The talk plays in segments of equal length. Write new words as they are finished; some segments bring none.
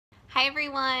Hi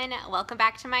everyone, welcome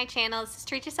back to my channel. This is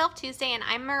Treat Yourself Tuesday and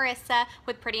I'm Marissa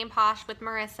with Pretty and Posh with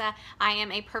Marissa. I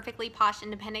am a perfectly posh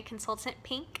independent consultant,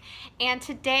 Pink, and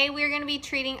today we're going to be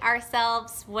treating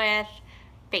ourselves with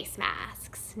face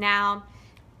masks. Now,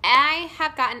 I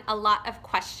have gotten a lot of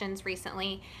questions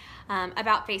recently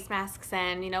about face masks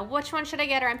and, which one should I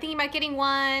get, or I'm thinking about getting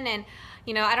one, and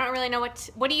I don't really know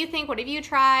what do you think, what have you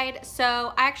tried?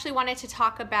 So I actually wanted to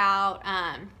talk about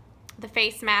the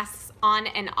face masks on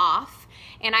and off,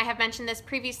 and I have mentioned this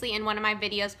previously in one of my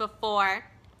videos before,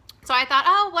 so I thought,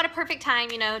 oh, what a perfect time,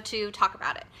 to talk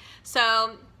about it.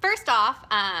 So first off,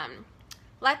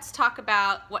 let's talk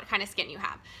about what kind of skin you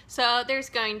have. So there's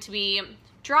going to be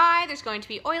dry, there's going to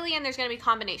be oily, and there's going to be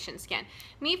combination skin.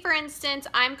 Me, for instance,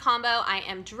 I'm combo. I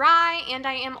am dry and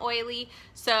I am oily,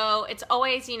 so it's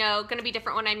always, going to be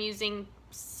different when I'm using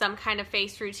some kind of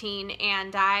face routine.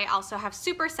 And I also have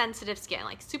super sensitive skin,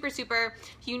 like super,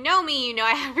 if you know me,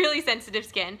 I have really sensitive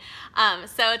skin.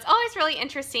 So it's always really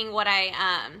interesting what I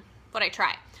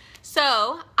try.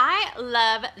 So I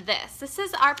love this. This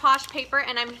is our Posh paper,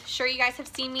 and I'm sure you guys have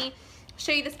seen me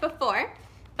show you this before,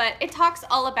 but it talks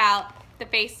all about the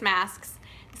face masks.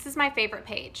 This is my favorite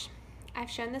page. I've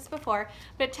shown this before,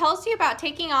 but it tells you about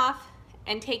taking off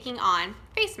and taking on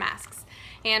face masks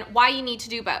and why you need to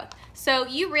do both. So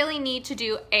you really need to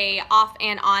do a off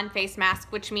and on face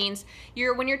mask, which means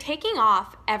when you're taking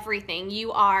off everything,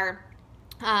 you are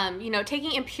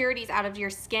taking impurities out of your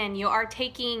skin. You are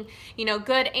taking,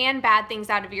 good and bad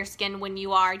things out of your skin when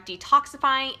you are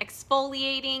detoxifying,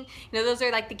 exfoliating. Those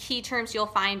are like the key terms you'll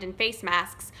find in face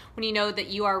masks when you know that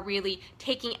you are really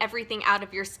taking everything out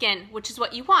of your skin, which is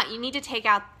what you want. You need to take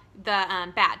out the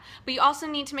bad, but you also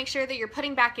need to make sure that you're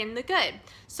putting back in the good.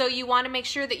 So you want to make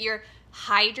sure that you're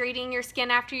hydrating your skin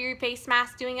after your face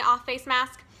mask, doing an off face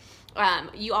mask.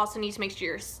 You also need to make sure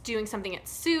you're doing something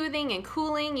that's soothing and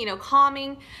cooling,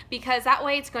 calming, because that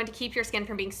way it's going to keep your skin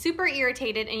from being super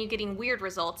irritated and you getting weird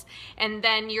results. And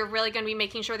then you're really going to be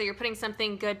making sure that you're putting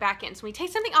something good back in. So when you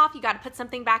take something off, you got to put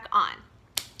something back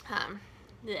on.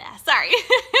 Yeah, sorry.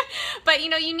 But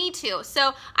you need to.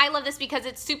 So I love this because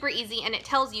it's super easy and it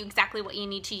tells you exactly what you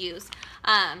need to use.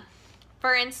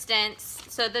 For instance,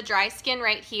 so the dry skin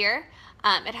right here,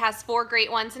 it has 4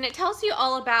 great ones, and it tells you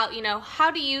all about,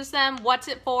 how to use them, what's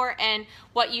it for, and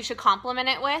what you should complement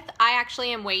it with. I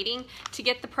actually am waiting to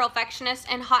get the Perfectionist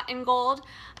and Hot and Gold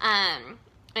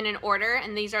in an order,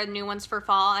 and these are the new ones for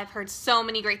fall. I've heard so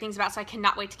many great things about, so I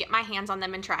cannot wait to get my hands on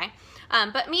them and try.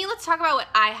 But me, let's talk about what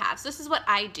I have. So this is what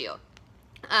I do.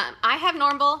 I have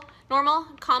normal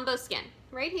combo skin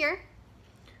right here.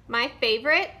 My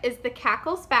favorite is the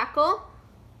Cackle Spackle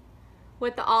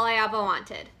with the All I Ever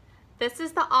Wanted. This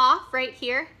is the off right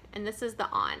here, and this is the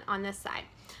on this side.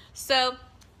 So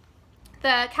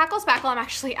the Cackle Spackle I'm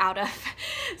actually out of.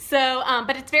 So,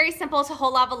 but it's very simple. It's a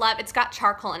whole lava love. It's got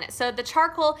charcoal in it. So the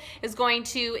charcoal is going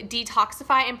to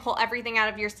detoxify and pull everything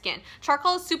out of your skin.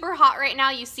 Charcoal is super hot right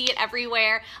now. You see it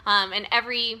everywhere, and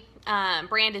every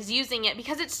brand is using it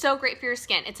because it's so great for your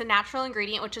skin. It's a natural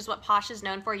ingredient, which is what Posh is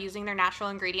known for, using their natural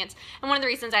ingredients, and one of the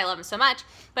reasons I love them so much.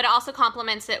 But it also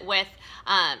complements it with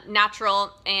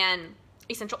natural and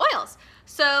essential oils.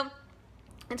 So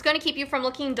it's going to keep you from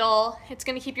looking dull. It's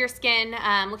going to keep your skin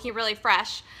looking really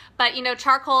fresh. But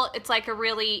charcoal, it's like a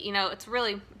really,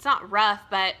 it's not rough,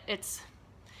 but it's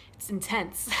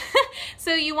intense.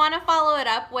 So you want to follow it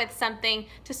up with something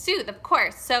to soothe, of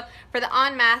course. So for the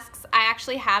on masks, I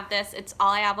actually have this. It's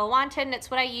All I Ever Wanted, and it's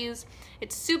what I use.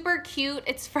 It's super cute.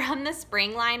 It's from the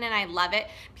Spring line, and I love it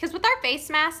because with our face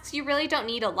masks, you really don't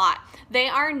need a lot. They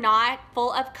are not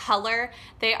full of color.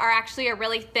 They are actually a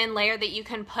really thin layer that you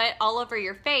can put all over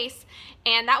your face,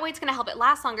 and that way it's going to help it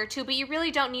last longer too, but you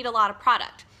really don't need a lot of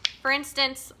product. For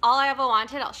instance, All I Ever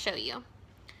Wanted, I'll show you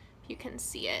if you can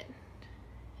see it.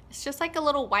 It's just like a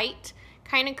little white,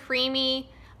 kind of creamy,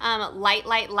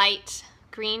 light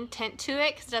green tint to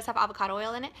it because it does have avocado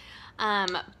oil in it.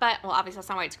 But, well, obviously that's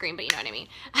not why it's green, but you know what I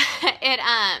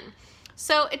mean.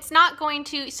 So it's not going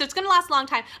to, so it's going to last a long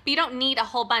time, but you don't need a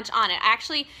whole bunch on it. I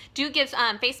actually do give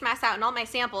face masks out in all my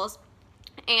samples,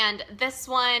 and this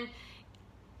one,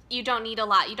 you don't need a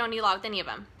lot. You don't need a lot with any of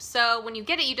them. So when you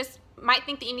get it, you just might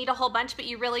think that you need a whole bunch, but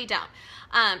you really don't.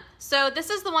 So this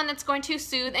is the one that's going to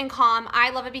soothe and calm. I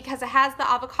love it because it has the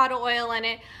avocado oil in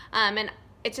it, and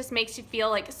it just makes you feel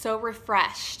like so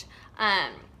refreshed.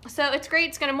 So it's great.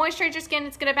 It's going to moisturize your skin.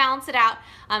 It's going to balance it out.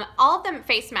 All of them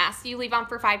face masks you leave on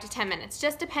for 5 to 10 minutes,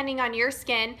 just depending on your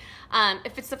skin.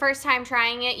 If it's the first time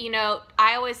trying it,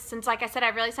 I always, since like I said, I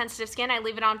have really sensitive skin, I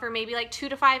leave it on for maybe like 2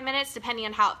 to 5 minutes, depending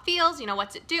on how it feels,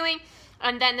 what's it doing.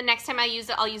 And then the next time I use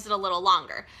it, I'll use it a little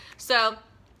longer. So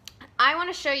I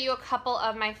want to show you a couple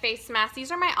of my face masks.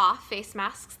 These are my off face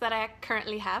masks that I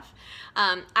currently have.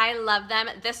 I love them.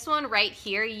 This one right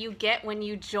here you get when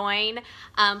you join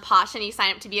Posh and you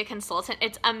sign up to be a consultant.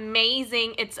 It's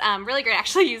amazing. It's really great. I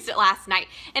actually used it last night.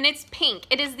 And it's pink.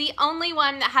 It is the only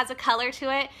one that has a color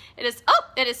to it. It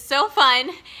is so fun.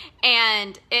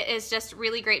 And it is just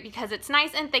really great because it's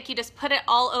nice and thick. You just put it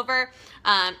all over.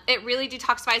 It really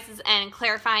detoxifies and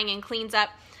clarifying and cleans up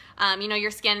you know, your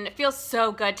skin, and it feels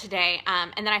so good today.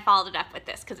 And then I followed it up with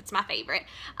this because it's my favorite.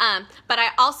 But I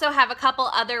also have a couple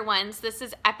other ones. This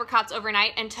is Apricots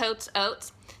Overnight and Totes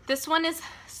Oats. This one is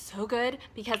so good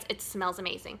because it smells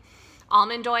amazing.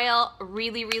 Almond oil,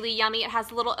 really, really yummy. It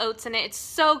has little oats in it. It's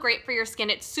so great for your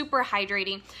skin. It's super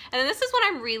hydrating. And then this is when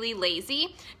I'm really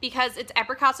lazy because it's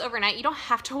Apricots Overnight. You don't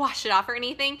have to wash it off or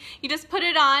anything. You just put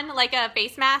it on like a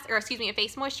face mask, or excuse me, a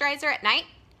face moisturizer at night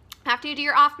after you do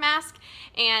your off mask,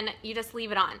 and you just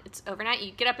leave it on. It's overnight.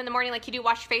 You get up in the morning like you do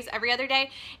wash your face every other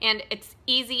day, and it's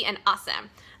easy and awesome.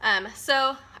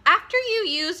 So after you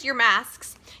use your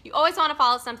masks, you always want to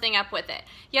follow something up with it.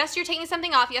 Yes, you're taking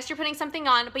something off. Yes, you're putting something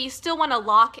on, but you still want to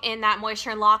lock in that moisture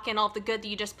and lock in all of the good that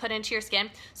you just put into your skin.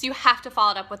 So you have to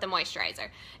follow it up with a moisturizer.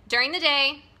 During the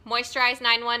day, Moisturize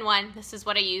 911. This is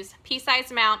what I use.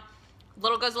 Pea-sized amount.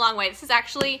 Little goes a long way. This is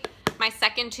actually my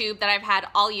second tube that I've had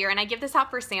all year, and I give this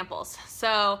out for samples.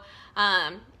 So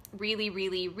really,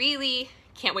 really, really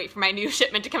can't wait for my new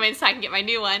shipment to come in so I can get my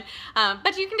new one.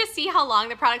 But you can just see how long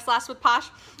the products last with Posh.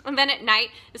 And then at night,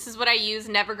 this is what I use,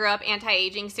 Never Grow Up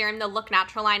Anti-Aging Serum. The Look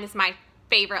Natural line is my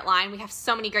favorite line. We have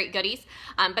so many great goodies.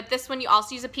 But this one, you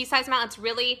also use a pea-sized amount. It's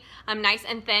really nice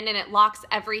and thin, and it locks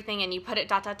everything, and you put it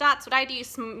dot, dot, dot. So what I do, you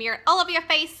smear it all over your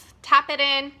face, tap it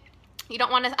in. You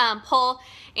don't want to pull,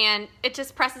 and it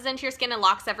just presses into your skin and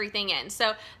locks everything in.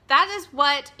 So that is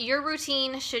what your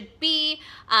routine should be.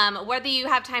 Whether you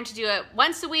have time to do it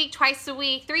once a week, twice a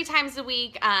week, 3 times a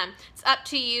week, it's up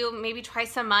to you. Maybe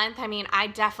twice a month. I mean, I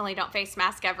definitely don't face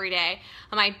mask every day.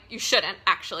 You shouldn't,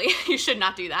 actually. You should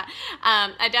not do that.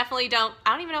 I definitely don't.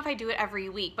 I don't even know if I do it every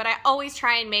week, but I always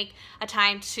try and make a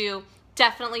time to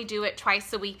definitely do it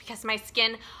twice a week because my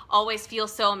skin always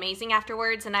feels so amazing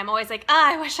afterwards, and I'm always like, oh,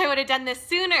 I wish I would have done this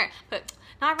sooner, but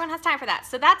not everyone has time for that.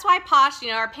 So that's why Posh, you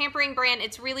know, our pampering brand,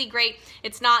 it's really great.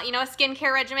 It's not, you know, a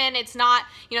skincare regimen. It's not,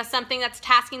 you know, something that's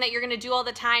tasking that you're going to do all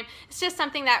the time. It's just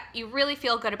something that you really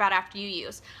feel good about after you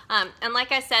use. And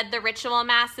like I said, the Ritual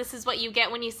Mask, this is what you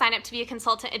get when you sign up to be a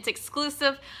consultant. It's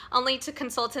exclusive only to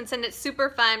consultants, and it's super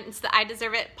fun. It's the I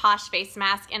Deserve It Posh face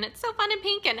mask, and it's so fun and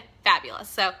pink and fabulous.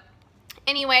 So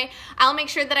anyway, I'll make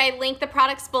sure that I link the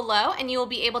products below, and you will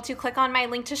be able to click on my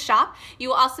link to shop. You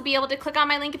will also be able to click on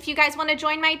my link if you guys want to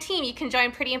join my team. You can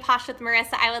join Pretty and Posh with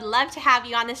Marissa. I would love to have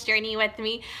you on this journey with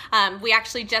me. We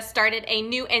actually just started a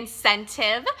new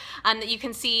incentive that you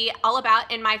can see all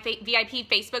about in my VIP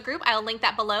Facebook group. I'll link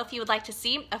that below if you would like to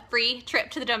see a free trip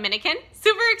to the Dominican.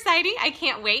 Super exciting. I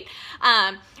can't wait.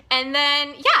 And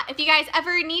then, yeah, if you guys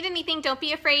ever need anything, don't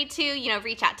be afraid to, you know,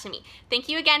 reach out to me. Thank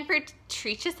you again for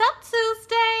Treat Yourself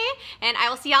Tuesday, and I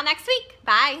will see y'all next week.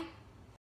 Bye.